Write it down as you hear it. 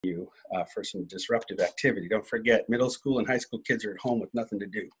you for some disruptive activity. Don't forget, middle school and high school kids are at home with nothing to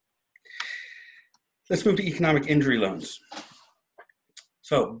do. Let's move to economic injury loans.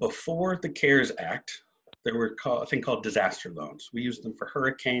 So before the CARES Act, there were a thing called disaster loans. We used them for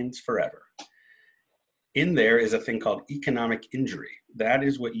hurricanes forever. In there is a thing called economic injury. That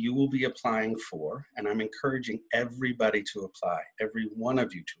is what you will be applying for, and I'm encouraging everybody to apply, every one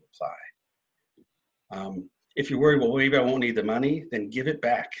of you to apply. If you're worried, well, maybe I won't need the money, then give it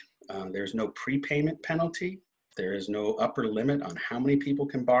back. There's no prepayment penalty. There is no upper limit on how many people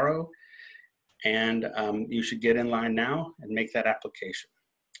can borrow. And you should get in line now and make that application.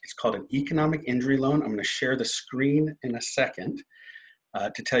 It's called an economic injury loan. I'm going to share the screen in a second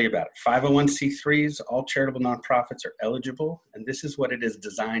to tell you about it. 501c3s, all charitable nonprofits are eligible, and this is what it is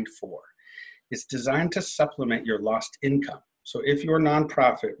designed for. It's designed to supplement your lost income. So if your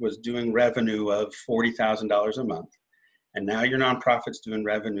nonprofit was doing revenue of $40,000 a month, and now your nonprofit's doing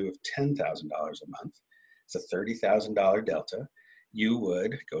revenue of $10,000 a month, it's a $30,000 delta, you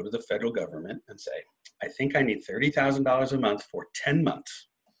would go to the federal government and say, I think I need $30,000 a month for 10 months.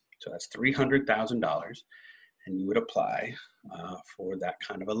 So that's $300,000, and you would apply for that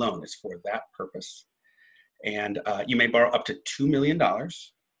kind of a loan. It's for that purpose. And you may borrow up to $2 million.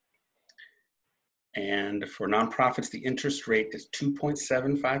 And for nonprofits, the interest rate is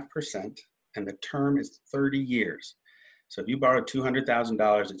 2.75%, and the term is 30 years. So if you borrow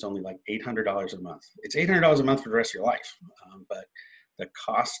 $200,000, it's only like $800 a month. It's $800 a month for the rest of your life, but the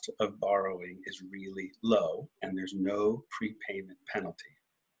cost of borrowing is really low, and there's no prepayment penalty.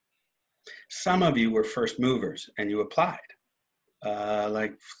 Some of you were first movers, and you applied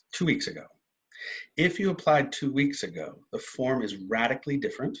like 2 weeks ago. If you applied 2 weeks ago, the form is radically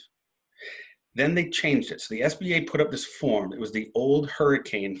different. Then they changed it. So the SBA put up this form. It was the old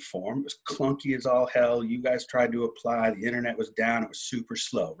hurricane form. It was clunky as all hell. You guys tried to apply. The internet was down. It was super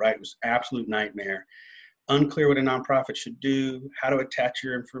slow, right? It was an absolute nightmare. Unclear what a nonprofit should do, how to attach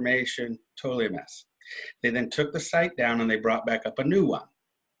your information, totally a mess. They then took the site down and they brought back up a new one.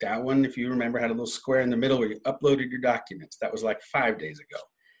 That one, if you remember, had a little square in the middle where you uploaded your documents. That was like 5 days ago.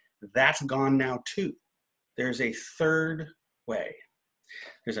 That's gone now too. There's a third way.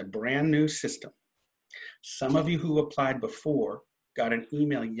 There's a brand new system. Some of you who applied before got an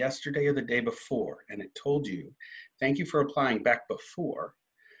email yesterday or the day before, and it told you, thank you for applying back before,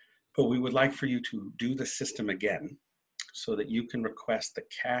 but we would like for you to do the system again so that you can request the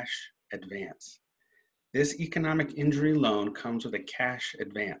cash advance. This economic injury loan comes with a cash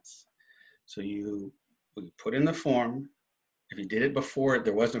advance. So you put in the form. If you did it before,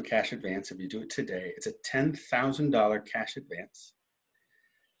 there was no cash advance. If you do it today, it's a $10,000 cash advance.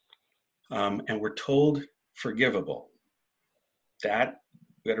 And we're told forgivable. That,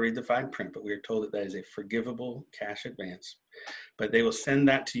 we got to read the fine print, but we are told that that is a forgivable cash advance. But they will send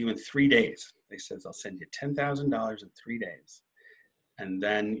that to you in 3 days. They says they'll send you $10,000 in 3 days, and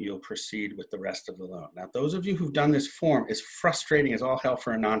then you'll proceed with the rest of the loan. Now, those of you who've done this form, is frustrating as all hell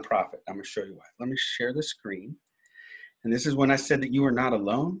for a nonprofit. I'm going to show you why. Let me share the screen. And this is when I said that you are not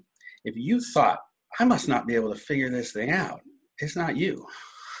alone. If you thought, I must not be able to figure this thing out, it's not you.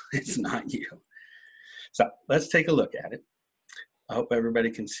 It's not you. So let's take a look at it. I hope everybody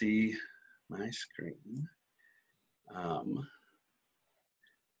can see my screen. All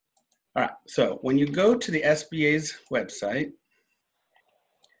right, so when you go to the SBA's website,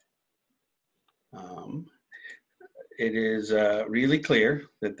 it is really clear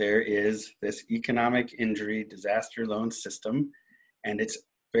that there is this economic injury disaster loan system, and it's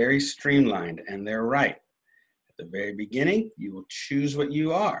very streamlined, and they're right. At the very beginning, you will choose what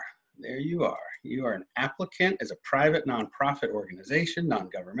you are. There you are. You are an applicant as a private nonprofit organization,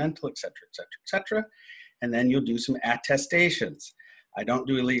 non-governmental, et cetera, et cetera, et cetera. And then you'll do some attestations. I don't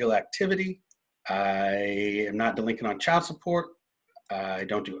do illegal activity. I am not delinquent on child support. I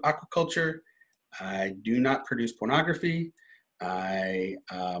don't do aquaculture. I do not produce pornography. I,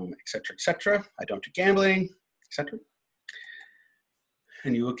 et cetera, et cetera. I don't do gambling, et cetera.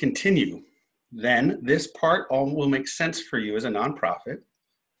 And you will continue. Then this part all will make sense for you as a nonprofit.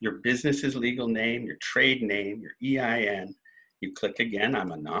 Your business's legal name, your trade name, your EIN. You click again,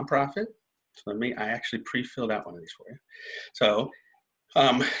 I'm a nonprofit. So I actually pre-filled out one of these for you. So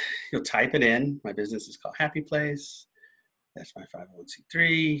you'll type it in. My business is called Happy Place. That's my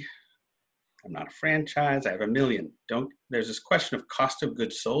 501c3. I'm not a franchise. I have 1 million. There's this question of cost of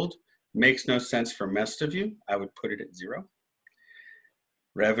goods sold. Makes no sense for most of you. I would put it at 0.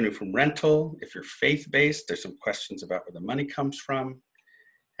 Revenue from rental. If you're faith-based, there's some questions about where the money comes from.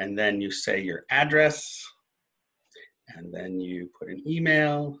 And then you say your address, and then you put an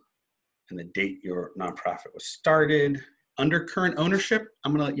email and the date your nonprofit was started, Under current ownership,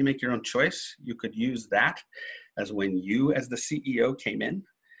 I'm going to let you make your own choice. You could use that as when you, as the CEO, came in.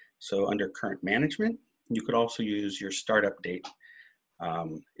 So under current management, you could also use your startup date.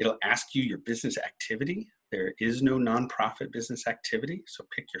 It'll ask you your business activity. There is no nonprofit business activity, so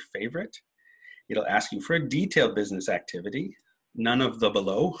pick your favorite. It'll ask you for a detailed business activity. None of the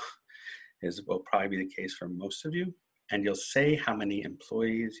below will probably be the case for most of you. And you'll say how many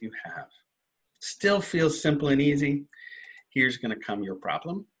employees you have. Still feels simple and easy. Here's going to come your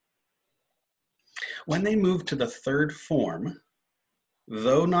problem. When they move to the third form,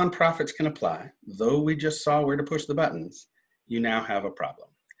 though nonprofits can apply, though we just saw where to push the buttons, you now have a problem.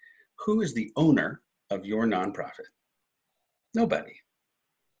 Who is the owner of your nonprofit? Nobody.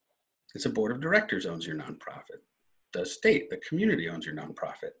 It's a board of directors owns your nonprofit. The state, the community owns your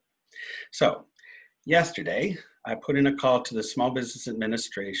nonprofit. So yesterday, I put in a call to the Small Business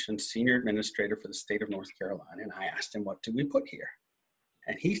Administration Senior Administrator for the state of North Carolina, and I asked him, what do we put here?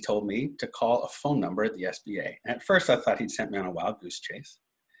 And he told me to call a phone number at the SBA. And at first, I thought he'd sent me on a wild goose chase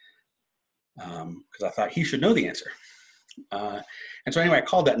because I thought he should know the answer. And so anyway, I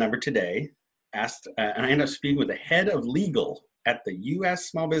called that number today, asked, and I ended up speaking with the head of legal at the U.S.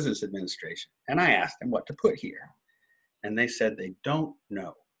 Small Business Administration. And I asked him what to put here. And they said they don't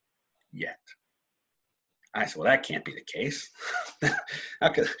know yet. I said, well, that can't be the case.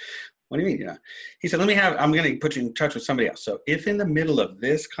 What do you mean? You know? He said, I'm going to put you in touch with somebody else. So if in the middle of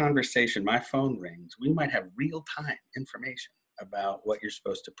this conversation, my phone rings, we might have real-time information about what you're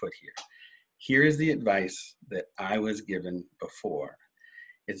supposed to put here. Here is the advice that I was given before.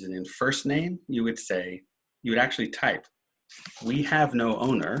 Is it in first name? You would actually type, we have no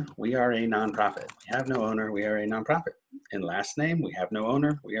owner, we are a nonprofit. We have no owner, we are a nonprofit. In last name, we have no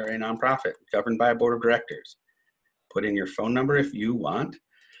owner, we are a nonprofit, governed by a board of directors. Put in your phone number if you want.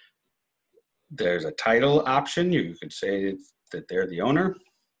 There's a title option. You could say that they're the owner.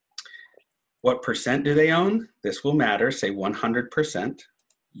 What percent do they own? This will matter, say 100%.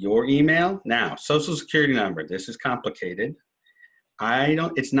 Your email, now, social security number. This is complicated.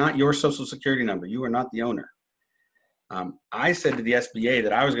 It's not your social security number. You are not the owner. I said to the SBA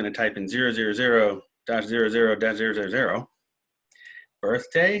that I was going to type in 000-00-000.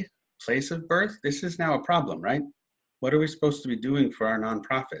 Birthday, place of birth. This is now a problem, right? What are we supposed to be doing for our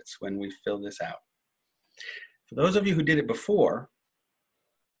nonprofits when we fill this out? For those of you who did it before,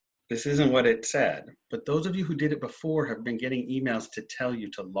 this isn't what it said, but those of you who did it before have been getting emails to tell you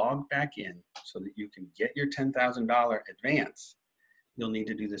to log back in so that you can get your $10,000 advance. You'll need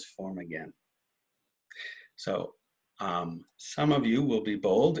to do this form again. So some of you will be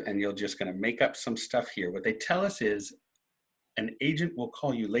bold and you're just going to make up some stuff here. What they tell us is an agent will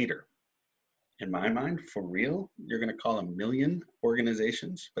call you later. In my mind, for real, you're going to call 1 million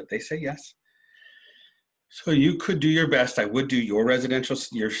organizations, but they say yes. So you could do your best. I would do your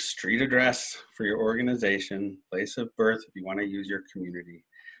your street address for your organization, place of birth if you want to use your community.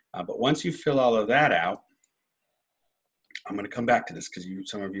 But once you fill all of that out, I'm going to come back to this because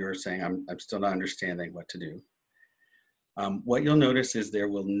some of you are saying I'm still not understanding what to do. What you'll notice is there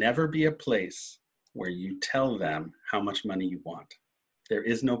will never be a place where you tell them how much money you want. There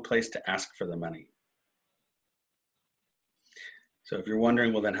is no place to ask for the money. So if you're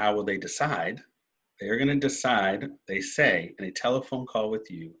wondering, well, then how will they decide? They're going to decide, they say, in a telephone call with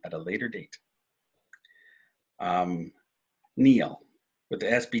you at a later date. Neil, with the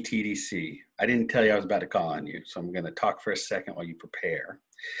SBTDC, I didn't tell you I was about to call on you, so I'm going to talk for a second while you prepare.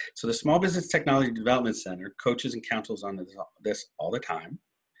 So the Small Business Technology Development Center coaches and counsels on this all the time.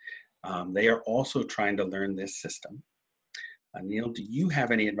 They are also trying to learn this system. Neil, do you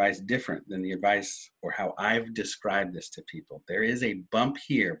have any advice different than the advice or how I've described this to people? There is a bump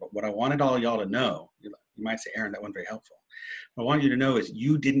here, but what I wanted all y'all to know, you might say, Aaron, that wasn't very helpful. What I want you to know is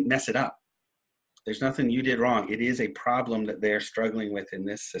you didn't mess it up. There's nothing you did wrong. It is a problem that they're struggling with in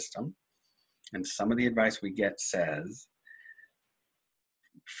this system. And some of the advice we get says,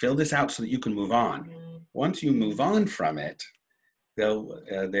 fill this out so that you can move on. Once you move on from it,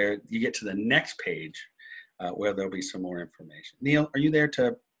 you get to the next page where there'll be some more information. Neil, are you there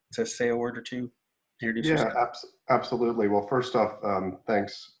to say a word or two? Introduce yourself. Absolutely. Well, first off,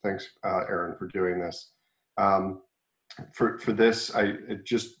 thanks, Aaron, for doing this. For this,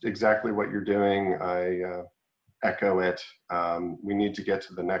 just exactly what you're doing, I echo it. We need to get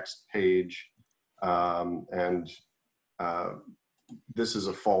to the next page, and this is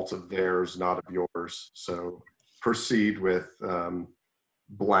a fault of theirs, not of yours. So proceed with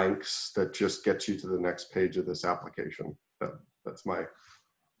blanks that just gets you to the next page of this application. That's my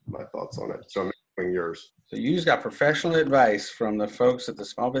thoughts on it. So I'm yours. So you just got professional advice from the folks at the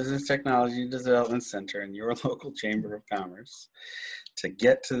Small Business Technology Development Center in your local Chamber of Commerce to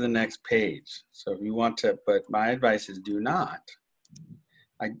get to the next page. So if you want to, but my advice is do not.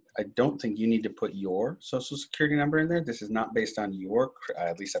 I don't think you need to put your social security number in there. This is not based on your, I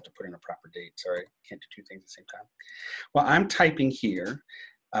at least have to put in a proper date. Sorry, can't do two things at the same time. Well, I'm typing here.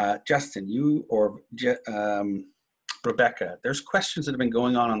 Justin, you or Rebecca, there's questions that have been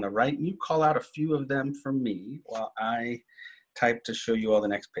going on the right. You call out a few of them for me while I type to show you all the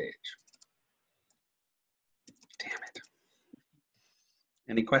next page. Damn it.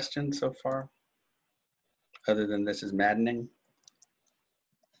 Any questions so far? Other than this is maddening?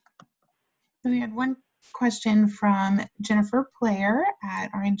 We had one question from Jennifer Player at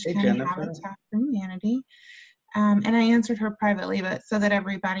Orange Hey, County Jennifer. Habitat for Humanity. And I answered her privately, but so that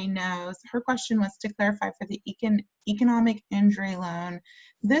everybody knows, her question was to clarify for the economic injury loan.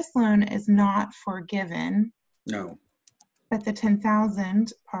 This loan is not forgiven. No. But the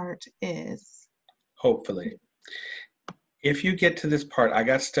 10,000 part is. Hopefully. If you get to this part, I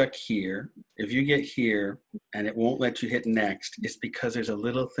got stuck here. If you get here and it won't let you hit next, it's because there's a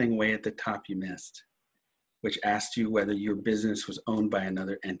little thing way at the top you missed, which asked you whether your business was owned by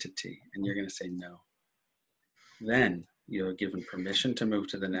another entity, and you're going to say no. Then you're given permission to move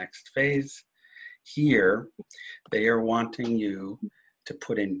to the next phase. Here, they are wanting you to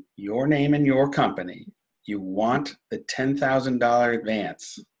put in your name and your company. You want the $10,000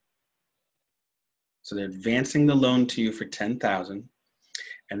 advance. So they're advancing the loan to you for $10,000,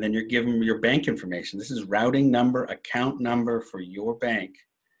 and then you're giving your bank information. This is routing number, account number for your bank.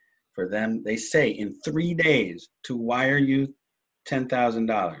 For them, they say in 3 days to wire you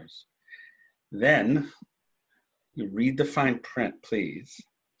 $10,000. Then you read the fine print, please.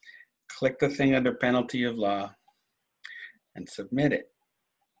 Click the thing under penalty of law and submit it.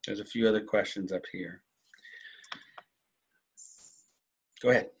 There's a few other questions up here. Go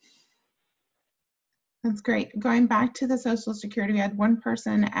ahead. That's great. Going back to the Social Security, we had one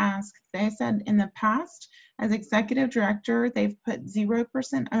person ask, they said in the past, as executive director, they've put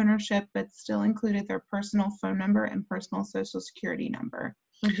 0% ownership, but still included their personal phone number and personal Social Security number.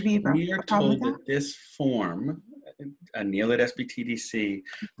 Would you be We are told that this form, Neil at SBTDC,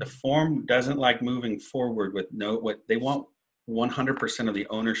 the form doesn't like moving forward with what they want 100% of the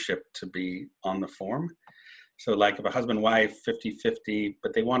ownership to be on the form. So like if a husband, wife, 50-50,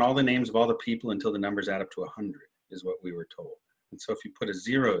 but they want all the names of all the people until the numbers add up to 100 is what we were told. And so if you put a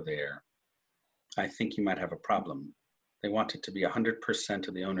 0 there, I think you might have a problem. They want it to be 100%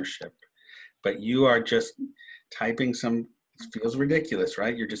 of the ownership, but you are just typing some, it feels ridiculous,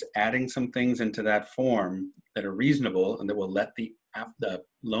 right? You're just adding some things into that form that are reasonable and that will let the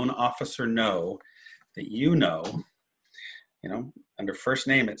loan officer know that you know, under first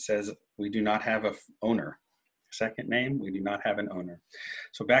name, it says we do not have an owner. Second name, we do not have an owner.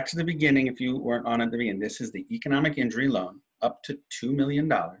 So back to the beginning, if you weren't on at the beginning, this is the economic injury loan up to $2 million,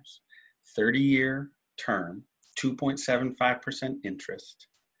 30-year term, 2.75% interest.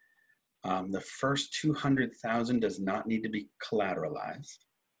 The first $200,000 does not need to be collateralized.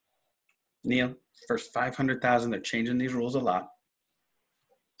 Neil, first $500,000, they're changing these rules a lot.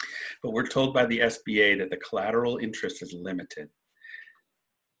 But we're told by the SBA that the collateral interest is limited.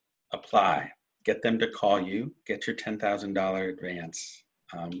 Apply. Get them to call you, get your $10,000 advance.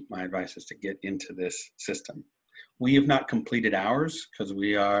 My advice is to get into this system. We have not completed ours because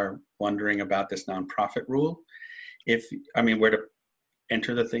we are wondering about this nonprofit rule. Where to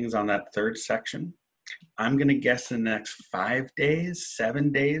enter the things on that third section. I'm gonna guess the next 5 days,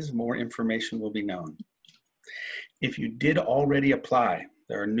 7 days, more information will be known. If you did already apply,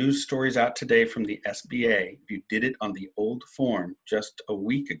 there are news stories out today from the SBA. If you did it on the old form just a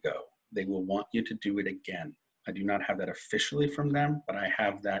week ago, they will want you to do it again. I do not have that officially from them, but I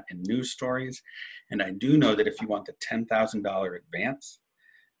have that in news stories. And I do know that if you want the $10,000 advance,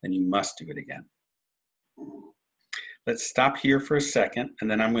 then you must do it again. Let's stop here for a second, and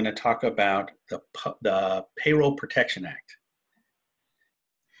then I'm going to talk about the Payroll Protection Act.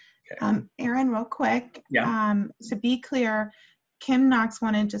 Okay. Aaron, real quick, to be clear, Kim Knox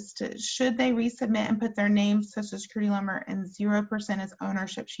wanted just to, should they resubmit and put their name, social security number, and 0% as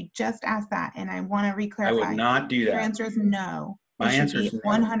ownership? She just asked that, and I want to re-clarify. I would not do that. Your answer is no. My answer is no.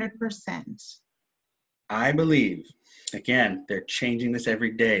 100%. I believe, again, they're changing this every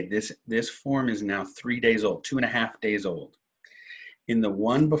day. This form is now 3 days old, 2.5 days old. In the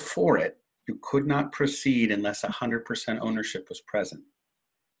one before it, you could not proceed unless 100% ownership was present.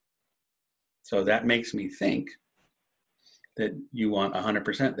 So that makes me think that you want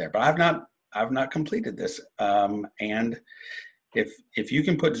 100% there, but I've not completed this. And If you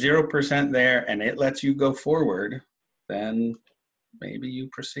can put 0% there and it lets you go forward, then maybe you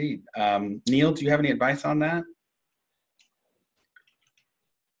proceed. Neil, do you have any advice on that?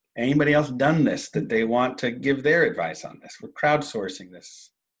 Anybody else done this that they want to give their advice on this? We're crowdsourcing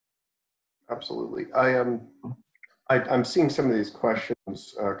this. Absolutely. I'm seeing some of these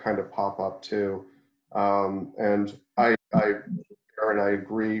questions kind of pop up too. And Aaron, I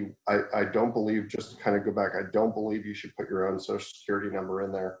agree. I don't believe, just to kind of go back, I don't believe you should put your own social security number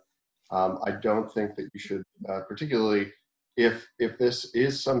in there. I don't think that you should, particularly if this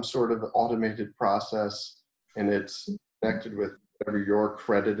is some sort of automated process and it's connected with whatever your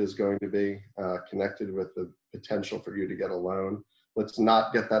credit is going to be, connected with the potential for you to get a loan. Let's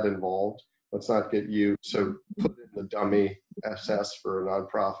not get that involved. Let's not get you, so put in the dummy SS for a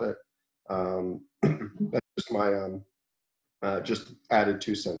nonprofit. That's just my, just added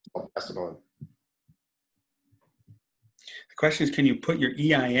 2 cents. I'll pass it on. The question is, can you put your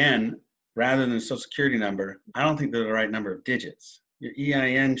EIN rather than the social security number? I don't think they're the right number of digits. Your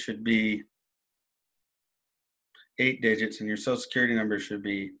EIN should be 8 digits and your social security number should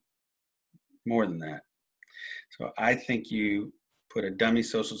be more than that. So I think you put a dummy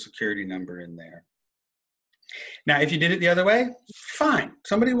social security number in there. Now, if you did it the other way, fine.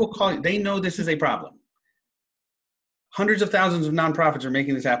 Somebody will call you. They know this is a problem. Hundreds of thousands of nonprofits are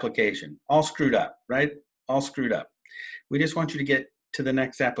making this application, all screwed up, right? All screwed up. We just want you to get to the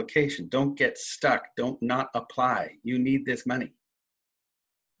next application. Don't get stuck. Don't not apply. You need this money,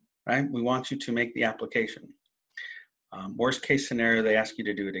 right? We want you to make the application. Worst case scenario, they ask you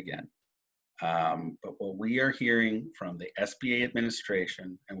to do it again. But what we are hearing from the SBA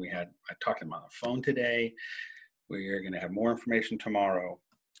administration, and I talked to them on the phone today, we are going to have more information tomorrow,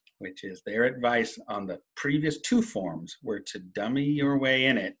 which is their advice on the previous 2 forms were to dummy your way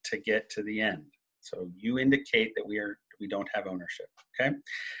in it to get to the end. So you indicate that we don't have ownership, okay?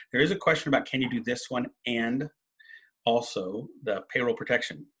 There is a question about, can you do this one and also the payroll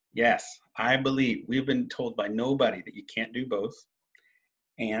protection? Yes, I believe we've been told by nobody that you can't do both.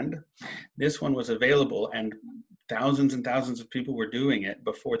 And this one was available and thousands and thousands of people were doing it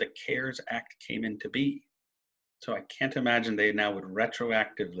before the CARES Act came into being. So I can't imagine they now would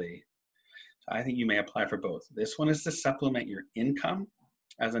retroactively. So I think you may apply for both. This one is to supplement your income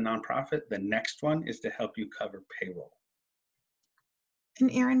as a nonprofit. The next one is to help you cover payroll.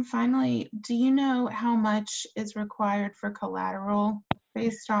 And Aaron, finally, do you know how much is required for collateral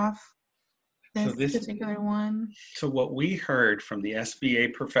based off this particular one? So what we heard from the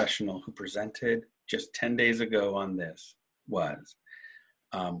SBA professional who presented just 10 days ago on this was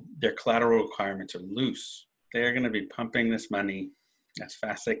their collateral requirements are loose. They're going to be pumping this money as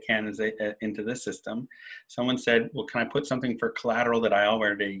fast as they can into the system. Someone said, well, can I put something for collateral that I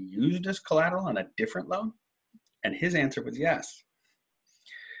already used as collateral on a different loan? And his answer was yes.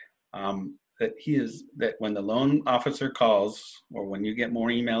 That when the loan officer calls or when you get more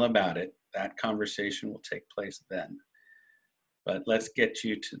email about it, that conversation will take place then. But let's get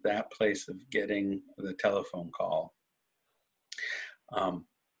you to that place of getting the telephone call.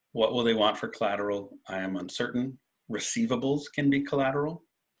 What will they want for collateral? I am uncertain. Receivables can be collateral.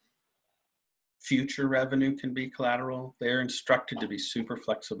 Future revenue can be collateral. They're instructed to be super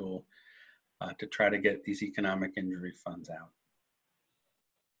flexible to try to get these economic injury funds out.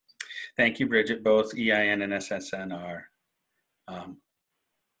 Thank you, Bridget. Both EIN and SSN are, I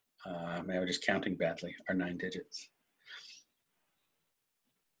was just counting badly, are 9 digits.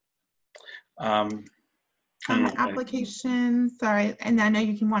 Applications, sorry, and I know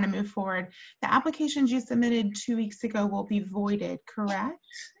you can want to move forward. The applications you submitted 2 weeks ago will be voided, correct?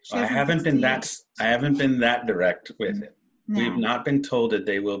 I haven't been that direct with it. No. We've not been told that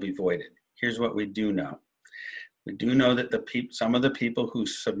they will be voided. Here's what we do know. We do know that some of the people who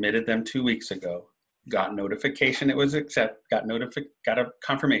submitted them 2 weeks ago got notification it was accepted, got a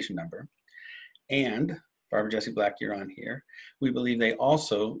confirmation number, and Barbara Jessie Black, you're on here. We believe they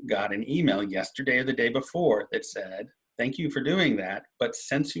also got an email yesterday or the day before that said, thank you for doing that, but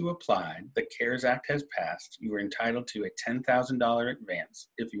since you applied, the CARES Act has passed, you are entitled to a $10,000 advance.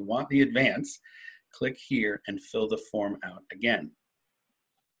 If you want the advance, click here and fill the form out again.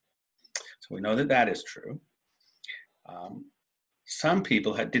 So we know that that is true. Some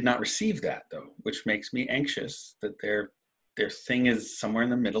people did not receive that though, which makes me anxious that their thing is somewhere in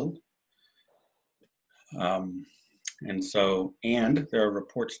the middle. And there are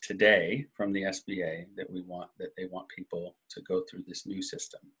reports today from the SBA that they want people to go through this new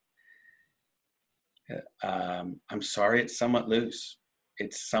system. I'm sorry, it's somewhat loose.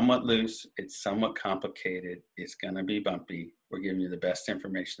 It's somewhat loose. It's somewhat complicated. It's going to be bumpy. We're giving you the best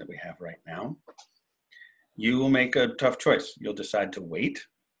information that we have right now. You will make a tough choice. You'll decide to wait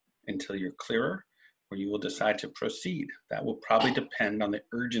until you're clearer, or you will decide to proceed. That will probably depend on the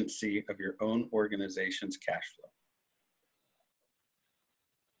urgency of your own organization's cash flow.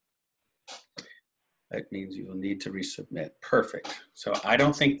 That means you will need to resubmit. Perfect. So I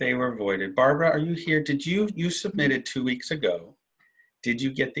don't think they were voided. Barbara, are you here? Did you submitted 2 weeks ago? Did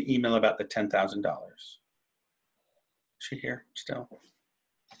you get the email about the $10,000? Is she here still?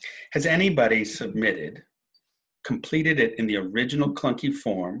 Has anybody submitted, completed it in the original clunky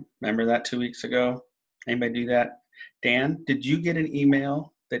form? Remember that 2 weeks ago? Anybody do that? Dan, did you get an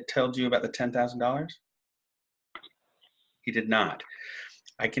email that told you about the $10,000? He did not.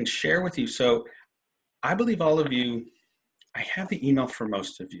 I can share with you. So I believe all of you, I have the email for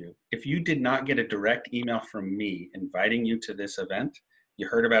most of you. If you did not get a direct email from me inviting you to this event, you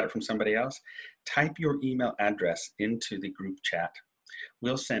heard about it from somebody else, type your email address into the group chat.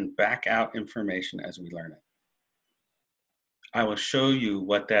 We'll send back out information as we learn it. I will show you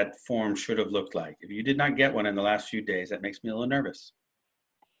what that form should have looked like. If you did not get one in the last few days, that makes me a little nervous.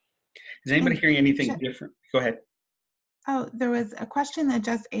 Is anybody hearing anything different? Go ahead. Oh, there was a question that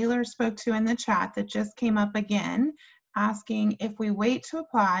Jess Ayler spoke to in the chat that just came up again, asking if we wait to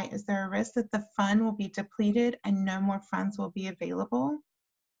apply, is there a risk that the fund will be depleted and no more funds will be available?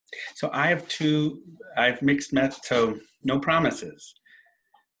 So I have mixed messages, so no promises.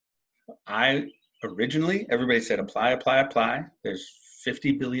 Originally, everybody said apply, apply, apply. There's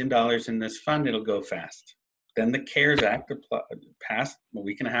 $50 billion in this fund, it'll go fast. Then the CARES Act passed a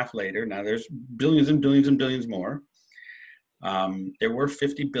week and a half later. Now there's billions and billions and billions more. There were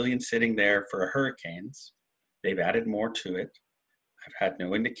 50 billion sitting there for hurricanes. They've added more to it. I've had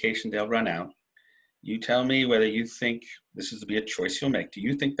no indication they'll run out. You tell me whether you think this is to be a choice you'll make. Do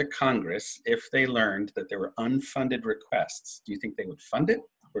you think the Congress, if they learned that there were unfunded requests, do you think they would fund it,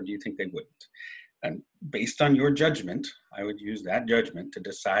 or do you think they wouldn't? And based on your judgment, I would use that judgment to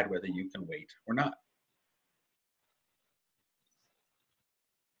decide whether you can wait or not.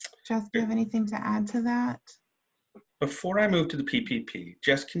 Jess, do you have anything to add to that? Before I move to the PPP,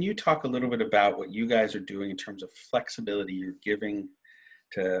 Jess, can you talk a little bit about what you guys are doing in terms of flexibility you're giving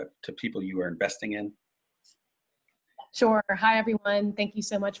to people you are investing in? Sure. Hi, everyone. Thank you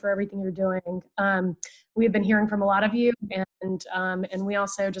so much for everything you're doing. We've been hearing from a lot of you, and we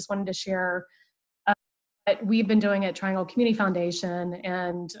also just wanted to share what we've been doing at Triangle Community Foundation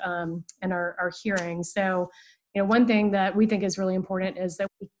and our hearings. So, one thing that we think is really important is that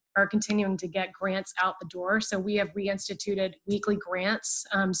we are continuing to get grants out the door. So we have reinstituted weekly grants.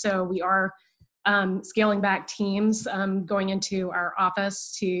 So we are scaling back teams going into our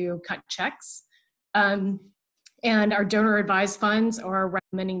office to cut checks. And our donor advised funds are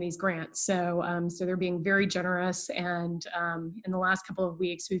recommending these grants. So they're being very generous. And in the last couple of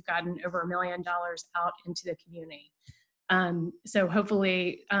weeks, we've gotten over $1 million out into the community. So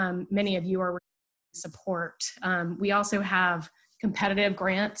hopefully many of you are support. We also have competitive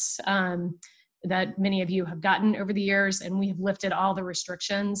grants that many of you have gotten over the years, and we have lifted all the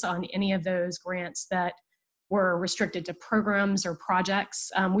restrictions on any of those grants that were restricted to programs or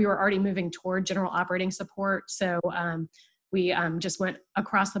projects. We were already moving toward general operating support, so we just went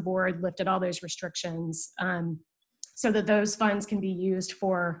across the board, lifted all those restrictions so that those funds can be used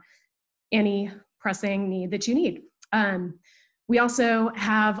for any pressing need that you need. We also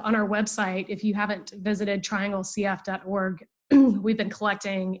have on our website, if you haven't visited trianglecf.org, we've been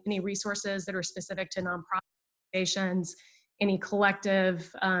collecting any resources that are specific to nonprofit organizations, any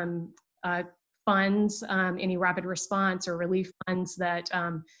collective funds, any rapid response or relief funds that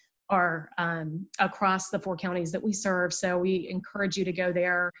are across the 4 counties that we serve. So we encourage you to go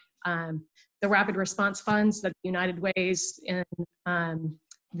there. The rapid response funds that United Ways in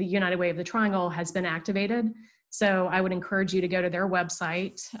the United Way of the Triangle has been activated. So I would encourage you to go to their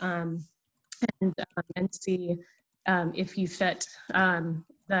website and see if you fit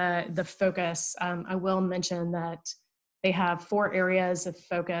the focus. I will mention that they have 4 areas of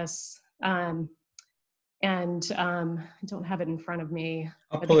focus, and I don't have it in front of me.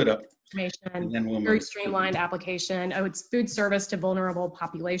 I'll pull it up. And then we'll very move. streamlined application. Oh, it's food service to vulnerable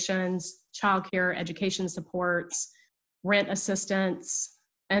populations, childcare, education supports, rent assistance,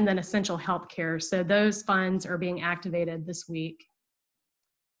 and then essential health care. So those funds are being activated this week.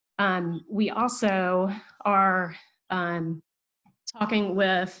 We also are talking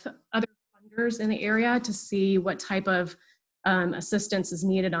with other funders in the area to see what type of assistance is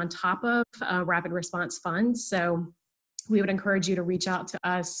needed on top of rapid response funds. So we would encourage you to reach out to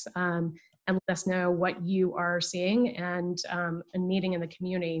us and let us know what you are seeing and needing in the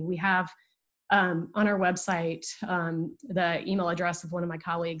community. We have on our website the email address of one of my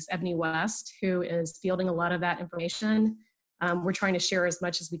colleagues, Ebony West, who is fielding a lot of that information. We're trying to share as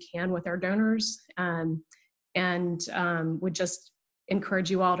much as we can with our donors, and would just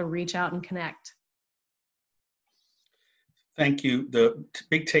encourage you all to reach out and connect. Thank you. The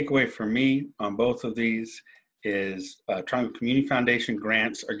big takeaway for me on both of these is Triangle Community Foundation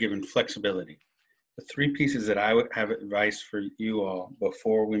grants are given flexibility. The three pieces that I would have advice for you all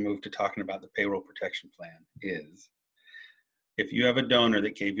before we move to talking about the payroll protection plan is, if you have a donor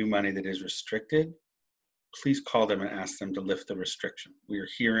that gave you money that is restricted, please call them and ask them to lift the restriction. We are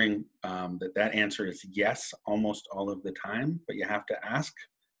hearing that answer is yes almost all of the time, but you have to ask.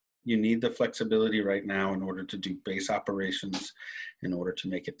 You need the flexibility right now in order to do base operations, in order to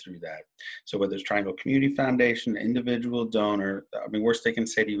make it through that. So whether it's Triangle Community Foundation, individual donor, I mean, worst they can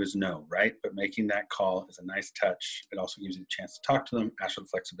say to you is no, right? But making that call is a nice touch. It also gives you a chance to talk to them, ask for the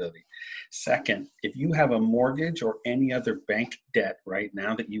flexibility. Second, if you have a mortgage or any other bank debt right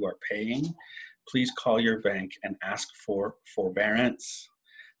now that you are paying, please call your bank and ask for forbearance,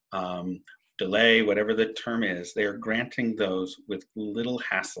 delay, whatever the term is. They are granting those with little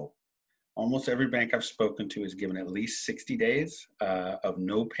hassle. Almost every bank I've spoken to is given at least 60 days of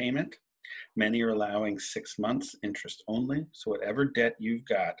no payment. Many are allowing 6 months interest only. So whatever debt you've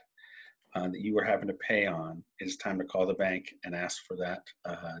got that you are having to pay on, it's time to call the bank and ask for that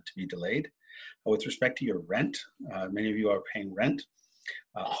to be delayed. With respect to your rent, many of you are paying rent.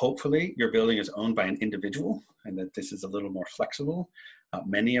 Hopefully your building is owned by an individual and that this is a little more flexible.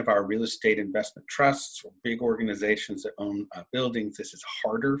 Many of our real estate investment trusts or big organizations that own buildings, this is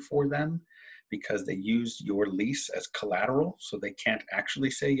harder for them because they use your lease as collateral, so they can't actually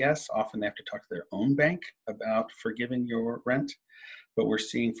say yes. Often they have to talk to their own bank about forgiving your rent, but we're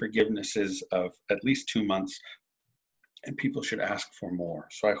seeing forgivenesses of at least 2 months, and people should ask for more.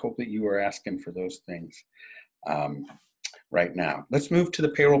 So I hope that you are asking for those things right now. Let's move to the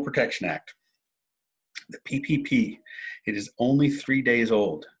Payroll Protection Act. The PPP, it is only 3 days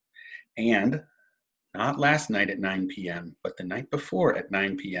old, and not last night at 9 p.m., but the night before at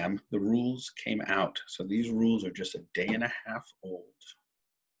 9 p.m., the rules came out. So these rules are just a day and a half old.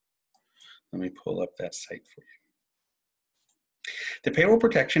 Let me pull up that site for you. The Payroll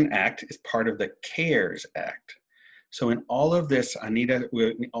Protection Act is part of the CARES Act. So in all of this,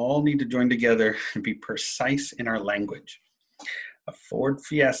 we all need to join together and be precise in our language. A Ford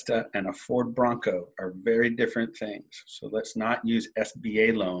Fiesta and a Ford Bronco are very different things. So let's not use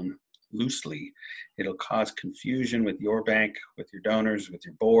SBA loan loosely. It'll cause confusion with your bank, with your donors, with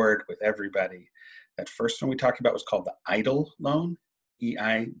your board, with everybody. That first one we talked about was called the EIDL loan,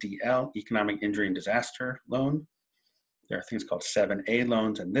 EIDL, Economic Injury and Disaster Loan. There are things called 7A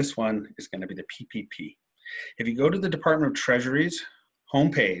loans, and this one is going to be the PPP. If you go to the Department of Treasury's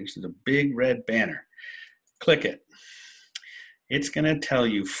homepage, there's a big red banner. Click it. It's going to tell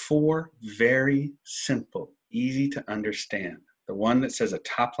you 4 very simple, easy to understand. The one that says a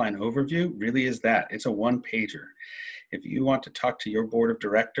top line overview really is that. It's a 1-pager. If you want to talk to your board of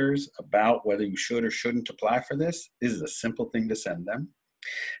directors about whether you should or shouldn't apply for this, this is a simple thing to send them.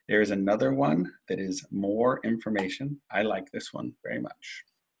 There is another one that is more information. I like this one very much.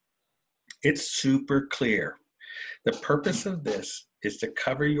 It's super clear. The purpose of this is to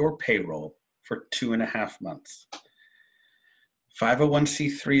cover your payroll for 2.5 months.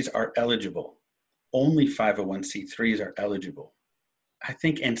 501c3s are eligible. Only 501c3s are eligible. I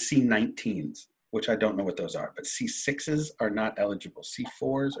think, and C19s, which I don't know what those are, but C6s are not eligible.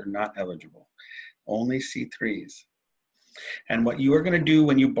 C4s are not eligible. Only C3s. And what you are going to do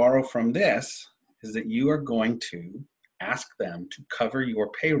when you borrow from this is that you are going to ask them to cover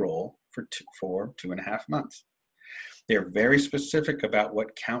your payroll for 2.5 months. They're very specific about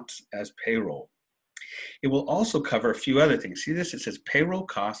what counts as payroll. It will also cover a few other things. See this? It says payroll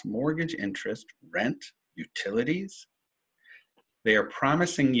costs, mortgage interest, rent, utilities. They are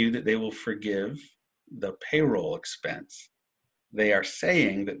promising you that they will forgive the payroll expense. They are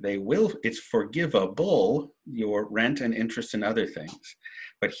saying that they will, it's forgivable, your rent and interest and other things.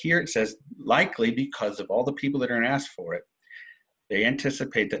 But here it says likely because of all the people that are going to ask for it, they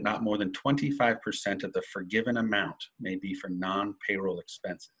anticipate that not more than 25% of the forgiven amount may be for non-payroll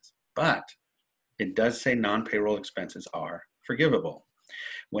expenses. But it does say non-payroll expenses are forgivable.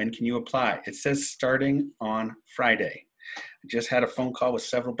 When can you apply? It says starting on Friday. I just had a phone call with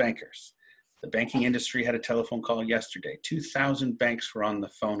several bankers. The banking industry had a telephone call yesterday. 2,000 banks were on the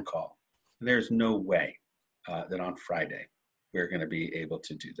phone call. There's no way that on Friday we're going to be able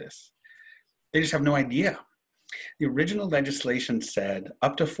to do this. They just have no idea. The original legislation said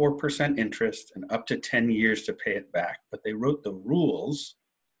up to 4% interest and up to 10 years to pay it back, but they wrote the rules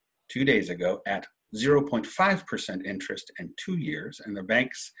 2 days ago at 0.5% interest and 2 years, and the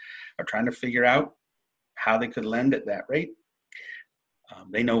banks are trying to figure out how they could lend at that rate.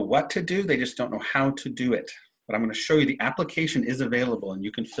 They know what to do, they just don't know how to do it. But I'm going to show you the application is available and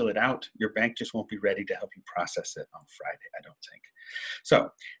you can fill it out. Your bank just won't be ready to help you process it on Friday, I don't think. So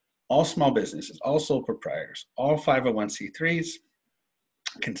all small businesses, all sole proprietors, all 501c3s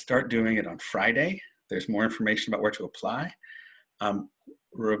can start doing it on Friday. There's more information about where to apply.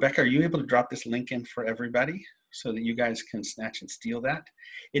 Rebecca, are you able to drop this link in for everybody so that you guys can snatch and steal that?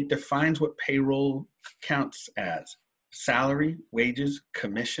 It defines what payroll counts as: salary, wages,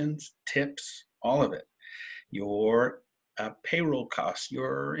 commissions, tips, all of it. Your payroll costs,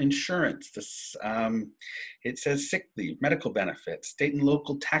 your insurance, it says sick leave, medical benefits, state and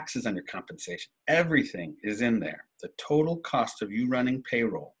local taxes on your compensation. Everything is in there. The total cost of you running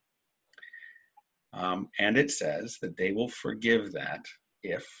payroll. And it says that they will forgive that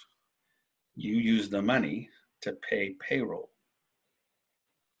if you use the money to pay payroll.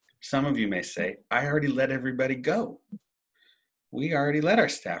 Some of you may say, I already let everybody go. We already let our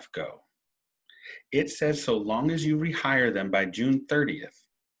staff go. It says so long as you rehire them by June 30th,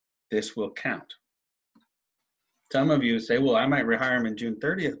 this will count. Some of you say, well, I might rehire them in June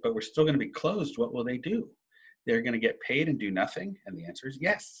 30th, but we're still going to be closed. What will they do? They're going to get paid and do nothing? And the answer is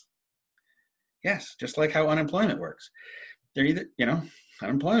yes. Yes, just like how unemployment works. They're either,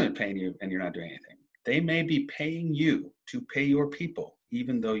 unemployment paying you and you're not doing anything. They may be paying you to pay your people,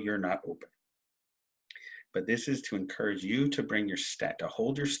 even though you're not open. But this is to encourage you to bring your staff, to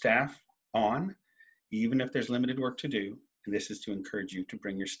hold your staff on, even if there's limited work to do. And this is to encourage you to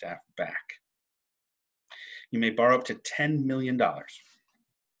bring your staff back. You may borrow up to $10 million.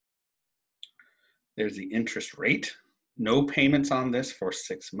 There's the interest rate. No payments on this for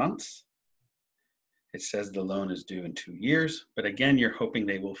 6 months. It says the loan is due in 2 years, but again, you're hoping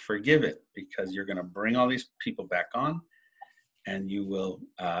they will forgive it because you're going to bring all these people back on and you will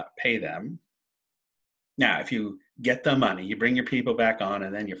pay them. Now, if you get the money, you bring your people back on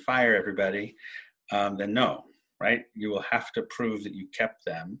and then you fire everybody, then no, right? You will have to prove that you kept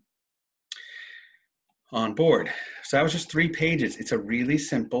them on board. So that was just 3 pages. It's a really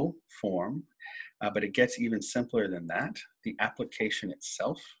simple form, but it gets even simpler than that. The application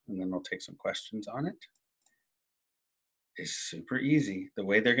itself, and then we'll take some questions on it, is super easy. The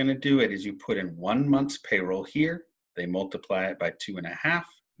way they're going to do it is you put in 1 month's payroll here. They multiply it by 2.5.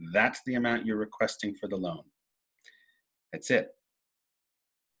 That's the amount you're requesting for the loan. That's it.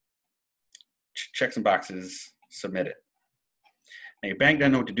 Check some boxes, submit it. Now your bank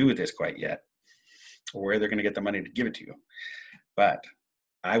doesn't know what to do with this quite yet, or where they're going to get the money to give it to you. But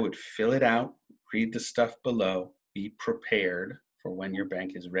I would fill it out, read the stuff below, be prepared for when your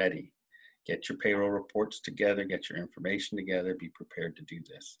bank is ready. Get your payroll reports together, get your information together, be prepared to do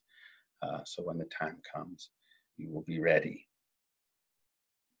this. So when the time comes, you will be ready.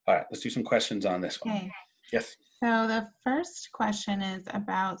 All right, let's do some questions on this one. Okay. Yes. So the first question is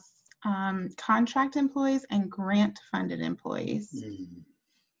about contract employees and grant-funded employees.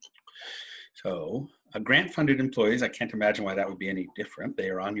 So grant-funded employees, I can't imagine why that would be any different. They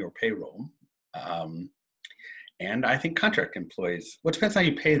are on your payroll. And I think contract employees, well, it depends how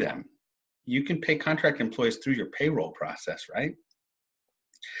you pay them. You can pay contract employees through your payroll process, right?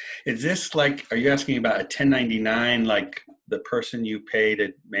 Is this like, are you asking about a 1099, like the person you pay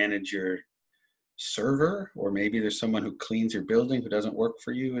to manage your server? Or maybe there's someone who cleans your building who doesn't work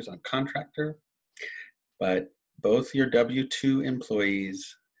for you as a contractor? But both your W-2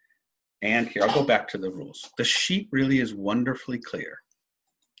 employees, and here, I'll go back to the rules. The sheet really is wonderfully clear.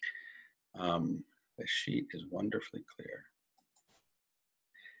 The sheet is wonderfully clear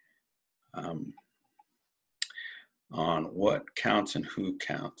on what counts and who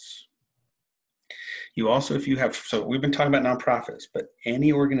counts. You also, if you have, so we've been talking about nonprofits, but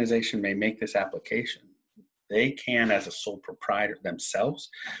any organization may make this application. They can as a sole proprietor themselves.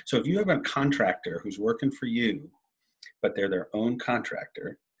 So if you have a contractor who's working for you, but they're their own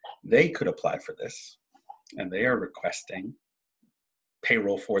contractor, they could apply for this, and they are requesting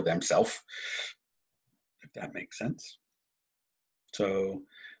payroll for themselves, if that makes sense. So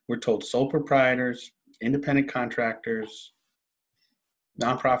we're told sole proprietors, independent contractors,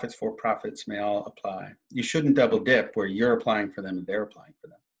 nonprofits, for-profits may all apply. You shouldn't double dip where you're applying for them and they're applying for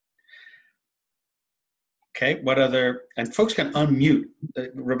them. Okay, what other, and folks can unmute.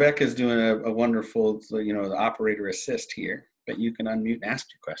 Rebecca's doing a wonderful, the operator assist here, but you can unmute and ask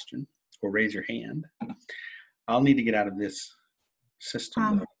your question or raise your hand. I'll need to get out of this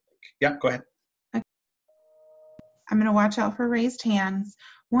system. Yeah, go ahead. I'm going to watch out for raised hands.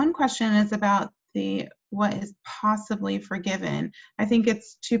 One question is about the what is possibly forgiven. I think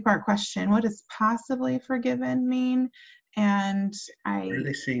it's two-part question. What does possibly forgiven mean? And Where are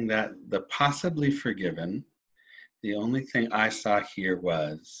they seeing that? The possibly forgiven, the only thing I saw here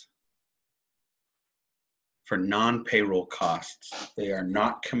was for non-payroll costs. They are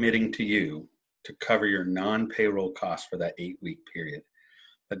not committing to you to cover your non-payroll costs for that 8-week period.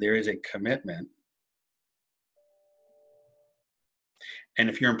 But there is a commitment. And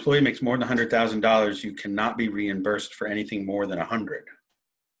if your employee makes more than $100,000, you cannot be reimbursed for anything more than $100,000.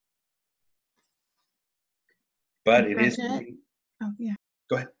 But it is. Oh, yeah.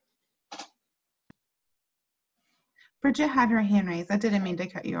 Go ahead. Bridget had her hand raised. I didn't mean to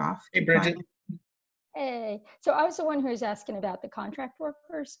cut you off. Hey, Bridget. Hey, so I was the one who was asking about the contract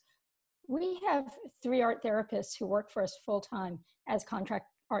workers. We have 3 art therapists who work for us full-time as contract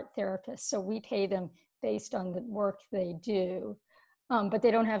art therapists. So we pay them based on the work they do, but they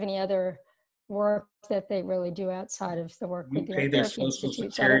don't have any other work that they really do outside of the work with the Art Therapy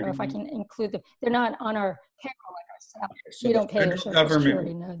Institute. So I don't know if I can include them. They're not on our payroll like ourselves. Okay, so we don't pay their Social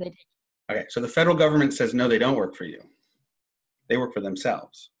Security. No, they don't. Okay, so the federal government says, no, they don't work for you. They work for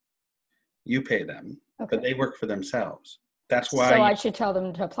themselves. You pay them, okay, but they work for themselves. That's why. So I should tell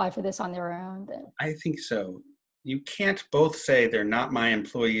them to apply for this on their own then? I think so. You can't both say they're not my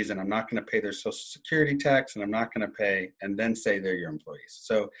employees and I'm not going to pay their Social Security tax and I'm not going to pay, and then say they're your employees.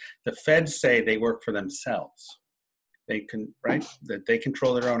 So the feds say they work for themselves. They can, right? That they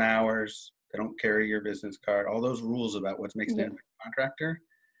control their own hours. They don't carry your business card. All those rules about what makes them a contractor.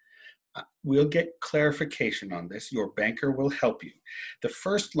 We'll get clarification on this. Your banker will help you. The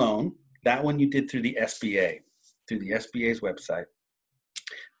first loan, that one you did through the SBA, through the SBA's website.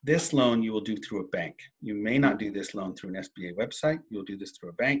 This loan you will do through a bank. You may not do this loan through an SBA website. You'll do this through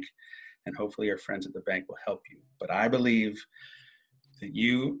a bank, and hopefully your friends at the bank will help you. But I believe that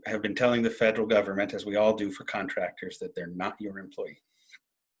you have been telling the federal government, as we all do for contractors, that they're not your employee.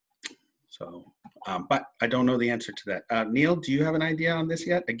 So, but I don't know the answer to that. Neil, do you have an idea on this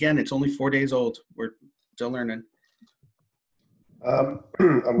yet? Again, it's only 4 days old. We're still learning. I'm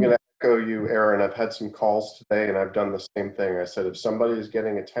going to echo you, Aaron. I've had some calls today and I've done the same thing. I said, if somebody is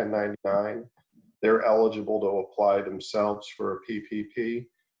getting a 1099, they're eligible to apply themselves for a PPP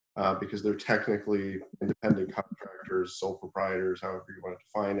because they're technically independent contractors, sole proprietors, however you want to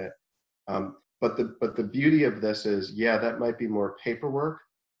define it. But the beauty of this is, yeah, that might be more paperwork,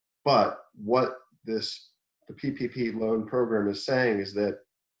 but what the PPP loan program is saying is that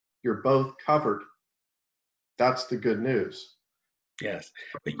you're both covered. That's the good news. Yes,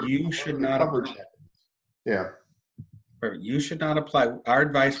 but you should not apply. Yeah. You should not apply. Our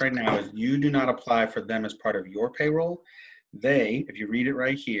advice right now is you do not apply for them as part of your payroll. They, if you read it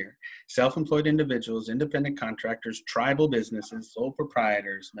right here, self-employed individuals, independent contractors, tribal businesses, sole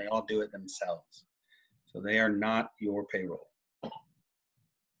proprietors may all do it themselves. So they are not your payroll.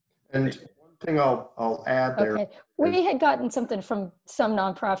 And one thing I'll add there. Okay, we had gotten something from some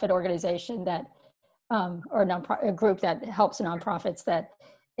nonprofit organization that or a group that helps nonprofits, that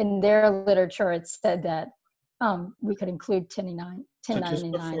in their literature it said that we could include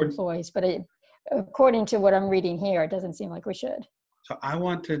 1099 employees, but according to what I'm reading here, it doesn't seem like we should. So I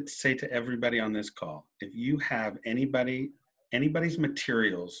want to say to everybody on this call, if you have anybody's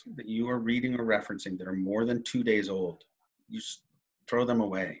materials that you are reading or referencing that are more than 2 days old, you just throw them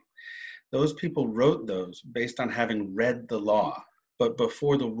away. Those people wrote those based on having read the law, but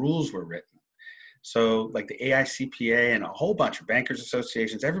before the rules were written. So like the AICPA and a whole bunch of bankers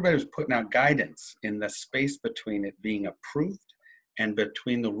associations, everybody was putting out guidance in the space between it being approved and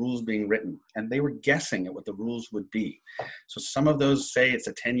between the rules being written. And they were guessing at what the rules would be. So some of those say it's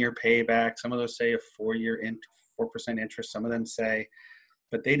a 10-year payback. Some of those say a 4% interest. Some of them say,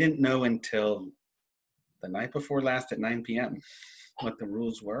 but they didn't know until the night before last at 9 p.m. what the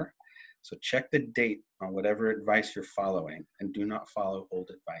rules were. So check the date on whatever advice you're following and do not follow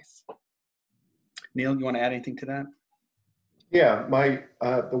old advice. Neil, you want to add anything to that? Yeah,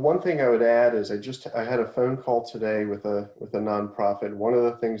 the one thing I would add is I had a phone call today with a nonprofit. One of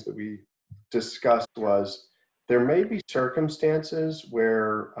the things that we discussed was there may be circumstances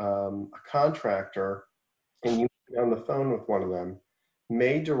where a contractor, and you on the phone with one of them,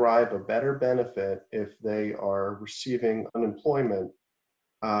 may derive a better benefit if they are receiving unemployment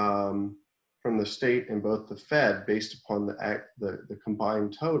from the state and both the Fed based upon the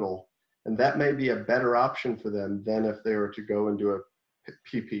combined total. And that may be a better option for them than if they were to go and do a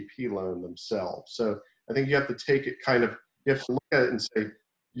PPP loan themselves. So I think you have to take it you have to look at it and say,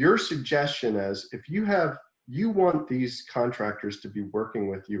 your suggestion is if you want these contractors to be working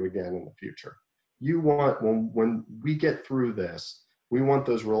with you again in the future. You want, when we get through this, We want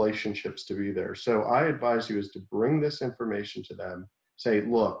those relationships to be there. So I advise you is to bring this information to them. Say,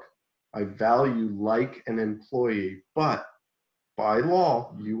 look, I value like an employee, but by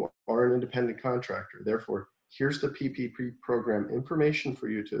law, you are an independent contractor. Therefore, here's the PPP program information for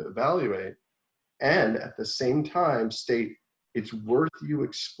you to evaluate. And at the same time, state it's worth you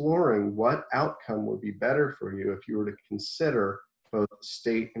exploring what outcome would be better for you if you were to consider both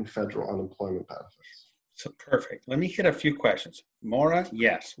state and federal unemployment benefits. So perfect. Let me hit a few questions. Maura,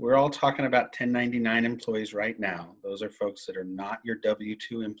 yes, we're all talking about 1099 employees right now. Those are folks that are not your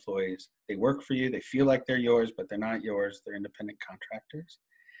W-2 employees. They work for you. They feel like they're yours, but they're not yours. They're independent contractors.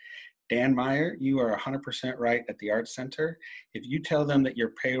 Dan Meyer, you are 100% right at the Arts Center. If you tell them that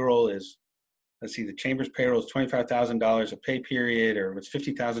your payroll is, let's see, the Chamber's payroll is $25,000 a pay period, or it's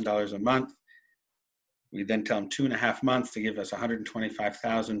 $50,000 a month, we then tell them 2.5 months to give us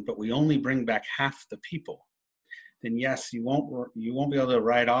 $125,000, but we only bring back half the people. Then yes, you won't be able to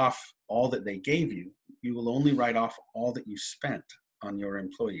write off all that they gave you. You will only write off all that you spent on your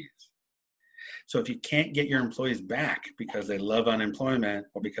employees. So if you can't get your employees back because they love unemployment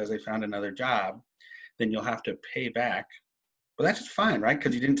or because they found another job, then you'll have to pay back. But that's just fine, right?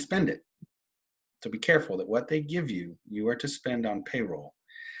 Because you didn't spend it. So be careful that what they give you, you are to spend on payroll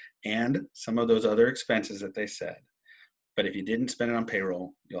and some of those other expenses that they said. But if you didn't spend it on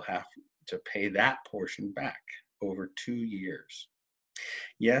payroll, you'll have to pay that portion back over 2 years.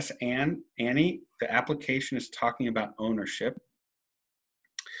 Yes, and Annie, the application is talking about ownership.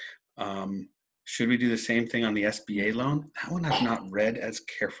 Should we do the same thing on the SBA loan? That one I've not read as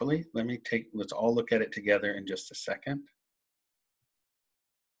carefully. Let's all look at it together in just a second.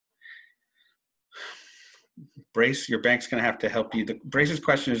 Brace, your bank's going to have to help you. Brace's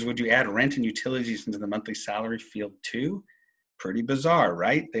question is, would you add rent and utilities into the monthly salary field too? Pretty bizarre,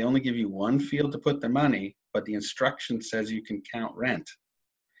 right? They only give you one field to put the money, but the instruction says you can count rent.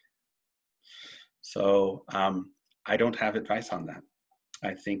 So I don't have advice on that.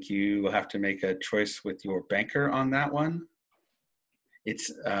 I think you will have to make a choice with your banker on that one.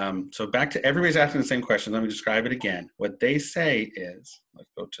 It's so back to everybody's asking the same question. Let me describe it again. What they say is, let's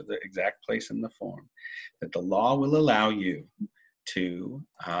go to the exact place in the form, that the law will allow you to,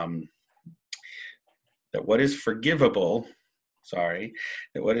 that what is forgivable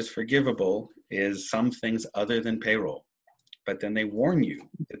is some things other than payroll. But then they warn you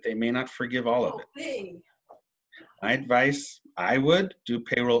that they may not forgive all of it. My advice, I would do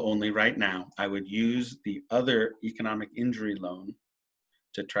payroll only right now. I would use the other economic injury loan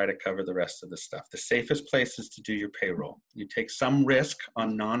to try to cover the rest of the stuff. The safest place is to do your payroll. You take some risk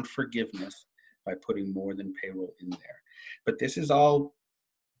on non-forgiveness by putting more than payroll in there. But this is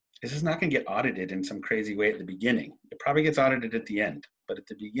not gonna get audited in some crazy way at the beginning. It probably gets audited at the end, but at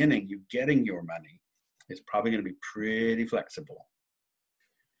the beginning, you getting your money is probably gonna be pretty flexible.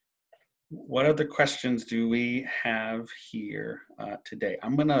 What other questions do we have here today?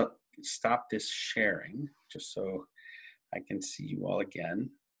 I'm gonna stop this sharing just so I can see you all again.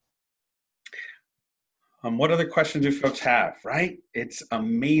 What other questions do folks have, right? It's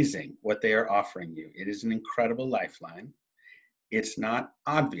amazing what they are offering you. It is an incredible lifeline. It's not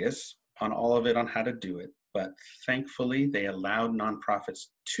obvious on all of it on how to do it, but thankfully they allowed nonprofits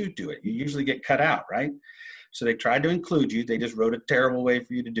to do it. You usually get cut out, right? So they tried to include you. They just wrote a terrible way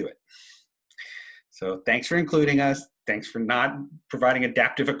for you to do it. So thanks for including us. Thanks for not providing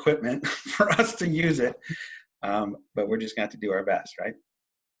adaptive equipment for us to use it. But we're just going to have to do our best, right?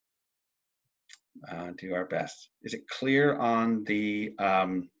 Do our best. Is it clear on the,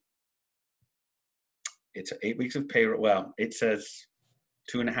 it's 8 weeks of payroll. Well, it says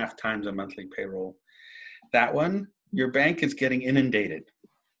 2.5 times a monthly payroll. That one, your bank is getting inundated.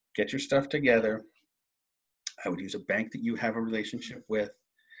 Get your stuff together. I would use a bank that you have a relationship with.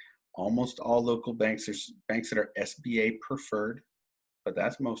 Almost all local banks, there's banks that are SBA preferred, but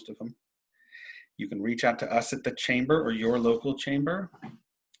that's most of them. You can reach out to us at the chamber or your local chamber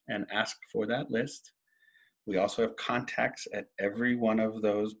and ask for that list. We also have contacts at every one of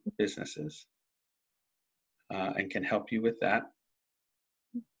those businesses and can help you with that.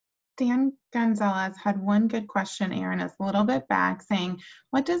 Dan Gonzalez had one good question, Aaron, is a little bit back saying,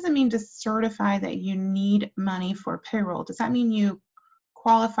 what does it mean to certify that you need money for payroll? Does that mean you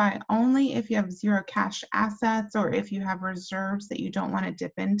qualify only if you have zero cash assets or if you have reserves that you don't want to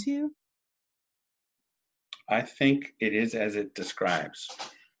dip into? I think it is as it describes.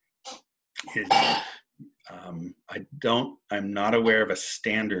 I'm not aware of a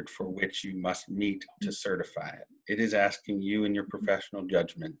standard for which you must meet to certify it. It is asking you in your professional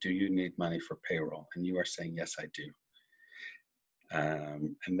judgment, do you need money for payroll? And you are saying, yes, I do.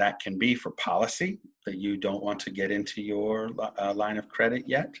 And that can be for policy, that you don't want to get into your line of credit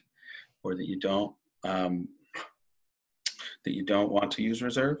yet, or that you don't want to use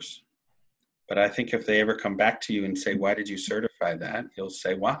reserves. But I think if they ever come back to you and say, why did you certify that? You'll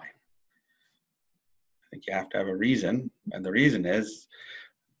say, why? I think you have to have a reason. And the reason is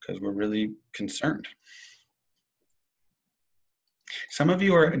because we're really concerned. Some of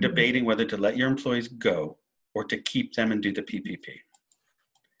you are debating whether to let your employees go or to keep them and do the PPP.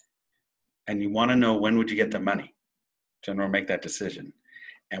 And you want to know, when would you get the money? General, make that decision.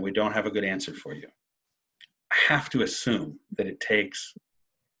 And we don't have a good answer for you. I have to assume that it takes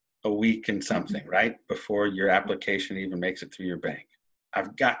a week and something, right, before your application even makes it through your bank.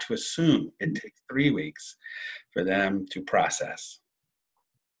 I've got to assume it takes 3 weeks for them to process.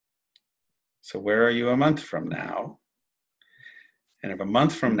 So where are you a month from now? And if a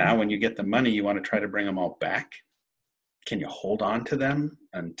month from now, when you get the money, you want to try to bring them all back, can you hold on to them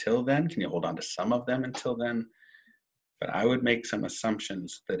until then? Can you hold on to some of them until then? But I would make some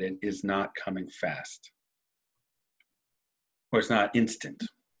assumptions that it is not coming fast, or it's not instant,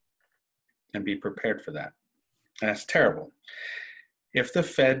 and be prepared for that. And that's terrible. If the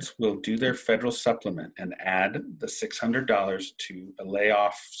feds will do their federal supplement and add the $600 to a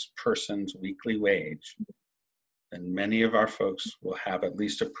layoff person's weekly wage, then many of our folks will have at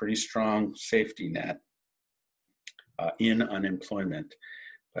least a pretty strong safety net in unemployment.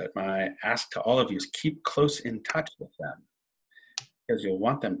 But my ask to all of you is keep close in touch with them, because you'll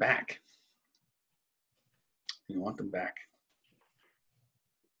want them back. You want them back.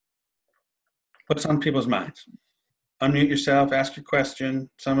 What's on people's minds? Unmute yourself, ask your question.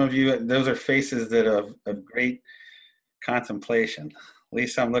 Some of you, those are faces that of great contemplation.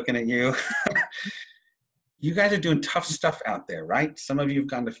 Lisa, I'm looking at you. You guys are doing tough stuff out there, right? Some of you have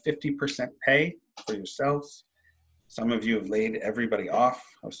gone to 50% pay for yourselves. Some of you have laid everybody off.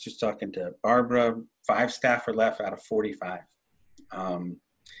 I was just talking to Barbara, 5 staff are left out of 45.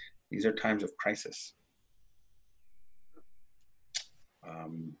 These are times of crisis.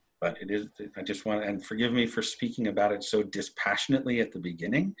 But it is, I just want to, and forgive me for speaking about it so dispassionately at the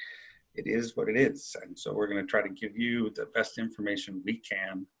beginning. It is what it is. And so we're going to try to give you the best information we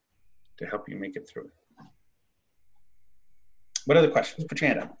can to help you make it through it. What other questions? Put your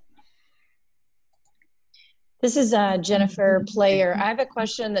hand up. This is Jennifer Player. I have a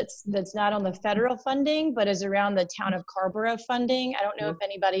question that's not on the federal funding, but is around the town of Carrboro funding. I don't know if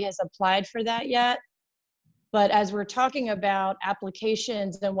anybody has applied for that yet. But as we're talking about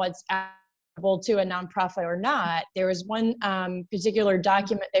applications and what's applicable to a nonprofit or not, there was one particular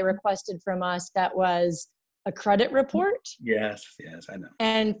document they requested from us that was a credit report. Yes, I know.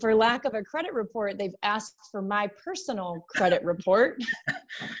 And for lack of a credit report, they've asked for my personal credit report.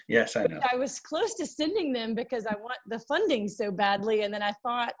 Yes, I know. I was close to sending them because I want the funding so badly. And then I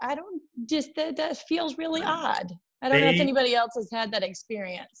thought, that feels really odd. I don't know if anybody else has had that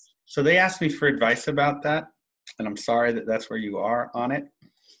experience. So they asked me for advice about that. And I'm sorry that that's where you are on it.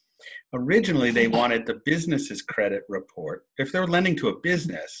 Originally, they wanted the business's credit report if they're lending to a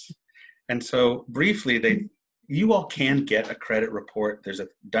business. And so briefly, you all can get a credit report. There's a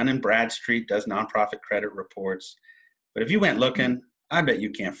Dun & Bradstreet does nonprofit credit reports. But if you went looking, I bet you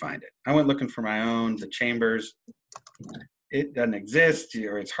can't find it. I went looking for my own, the Chambers. It doesn't exist,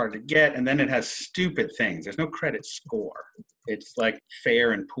 or it's hard to get. And then it has stupid things. There's no credit score. It's like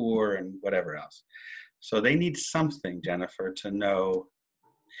fair and poor and whatever else. So they need something, Jennifer, to know.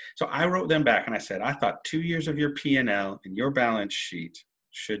 So I wrote them back and I said, I thought 2 years of your P&L and your balance sheet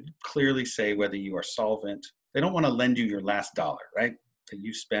should clearly say whether you are solvent. They don't want to lend you your last dollar, right, that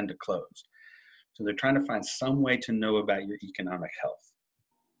you spend to close. So they're trying to find some way to know about your economic health.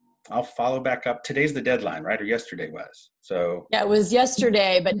 I'll follow back up. Today's the deadline, right? Or yesterday was. So yeah, it was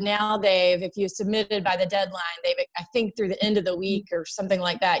yesterday, but now if you submitted by the deadline, I think through the end of the week or something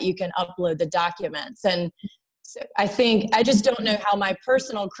like that, you can upload the documents. And so I just don't know how my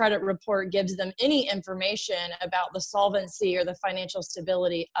personal credit report gives them any information about the solvency or the financial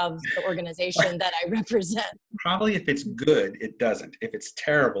stability of the organization that I represent. Probably if it's good, it doesn't. If it's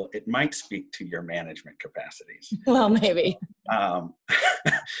terrible, it might speak to your management capacities. Well, maybe.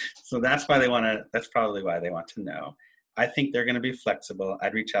 So that's probably why they want to know. I think they're going to be flexible.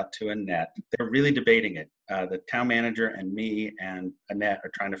 I'd reach out to Annette. They're really debating it. The town manager and me and Annette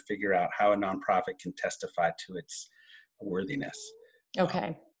are trying to figure out how a nonprofit can testify to its worthiness.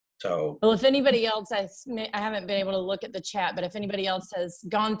 Okay. So, Well, if anybody else, I haven't been able to look at the chat, but if anybody else has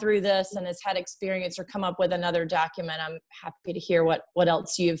gone through this and has had experience or come up with another document, I'm happy to hear what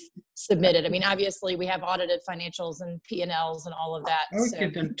else you've submitted. I mean, obviously we have audited financials and P&Ls and all of that. I would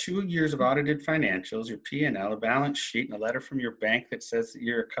give them 2 years of audited financials, your P&L, a balance sheet, and a letter from your bank that says that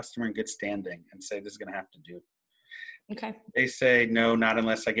you're a customer in good standing, and say this is going to have to do. Okay. They say, no, not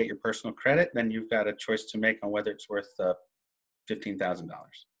unless I get your personal credit, then you've got a choice to make on whether it's worth $15,000.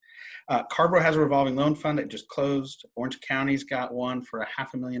 Carborough has a revolving loan fund that just closed. Orange County's got one for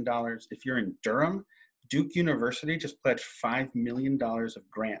 $500,000. If you're in Durham, Duke University just pledged $5 million of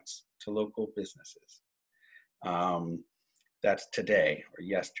grants to local businesses. That's today or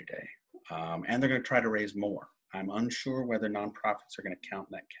yesterday. And they're going to try to raise more. I'm unsure whether nonprofits are going to count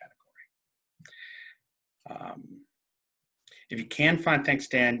in that category. If you can find, thanks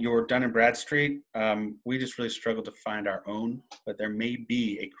Dan, your Dun & Bradstreet, we just really struggled to find our own, but there may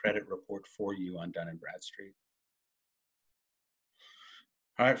be a credit report for you on Dun & Bradstreet.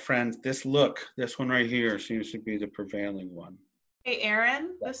 All right, friends, this one right here seems to be the prevailing one. Hey,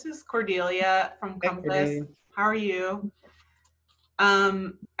 Aaron, this is Cordelia from Compass. Cordelia. How are you?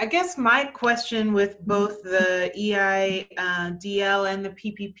 I guess my question with both the EIDL and the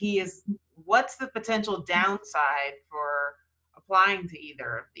PPP is, what's the potential downside for applying to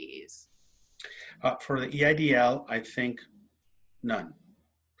either of these? For the EIDL, I think none.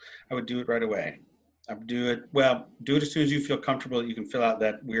 I would do it right away. I would do it as soon as you feel comfortable that you can fill out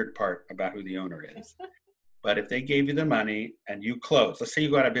that weird part about who the owner is. But if they gave you the money and you closed, let's say you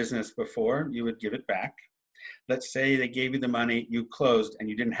go out of business before, you would give it back. Let's say they gave you the money, you closed, and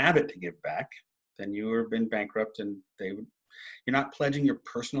you didn't have it to give back, then you would have been bankrupt, and you're not pledging your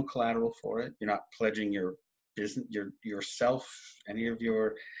personal collateral for it. You're not pledging your business, yourself, any of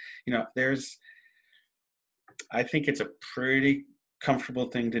your, I think it's a pretty comfortable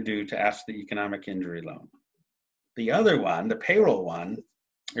thing to do to ask the economic injury loan. The other one, the payroll one,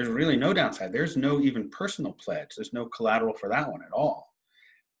 there's really no downside. There's no even personal pledge. There's no collateral for that one at all.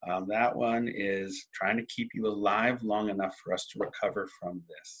 That one is trying to keep you alive long enough for us to recover from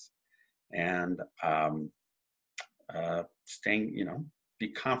this. And be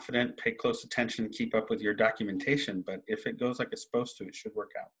confident, pay close attention, keep up with your documentation. But if it goes like it's supposed to, it should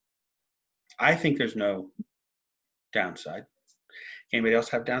work out. I think there's no downside. Anybody else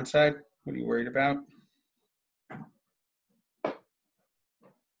have downside? What are you worried about?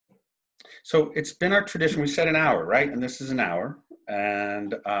 So it's been our tradition. We said an hour, right? And this is an hour.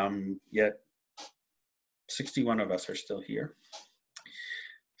 And yet 61 of us are still here.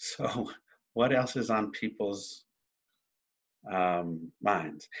 So what else is on people's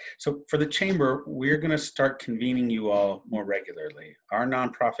minds? So for the chamber, we're going to start convening you all more regularly. Our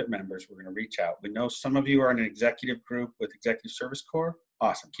nonprofit members, we're going to reach out. We know some of you are in an executive group with Executive Service Corps.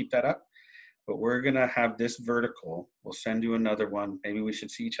 Awesome. Keep that up. But we're going to have this vertical. We'll send you another one. Maybe we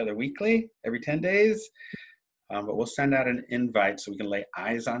should see each other weekly, every 10 days. But we'll send out an invite so we can lay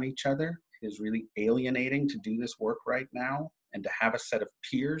eyes on each other. It is really alienating to do this work right now, and to have a set of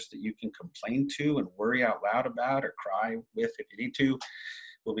peers that you can complain to and worry out loud about or cry with if you need to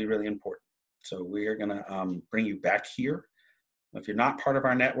will be really important. So we are going to bring you back here. If you're not part of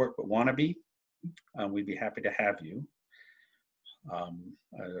our network but want to be, we'd be happy to have you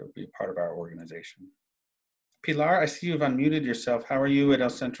be a part of our organization. Pilar, I see you've unmuted yourself. How are you at El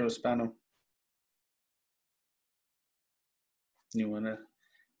Centro Hispano? You want to,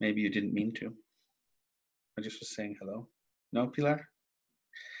 maybe you didn't mean to. I just was saying hello. No, Pilar?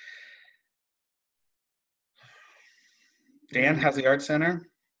 Dan, how's the Art Center?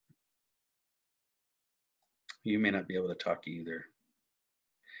 You may not be able to talk either.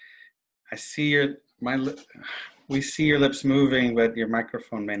 I see we see your lips moving, but your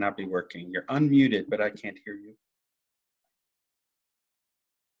microphone may not be working. You're unmuted, but I can't hear you.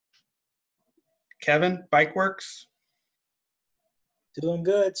 Kevin, Bike Works? Doing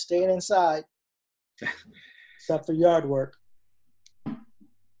good, staying inside, except for yard work.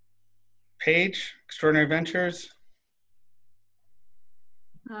 Paige, Extraordinary Ventures?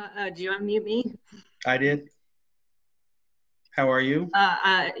 Do you unmute me? I did. How are you?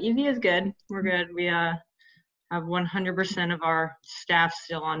 EV is good. We're good. We have 100% of our staff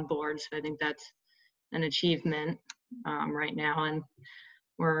still on board, so I think that's an achievement right now. And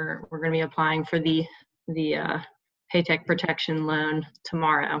we're going to be applying for the Paytech Protection Loan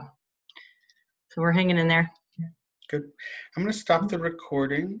tomorrow. So we're hanging in there. Good. I'm going to stop the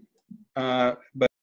recording, but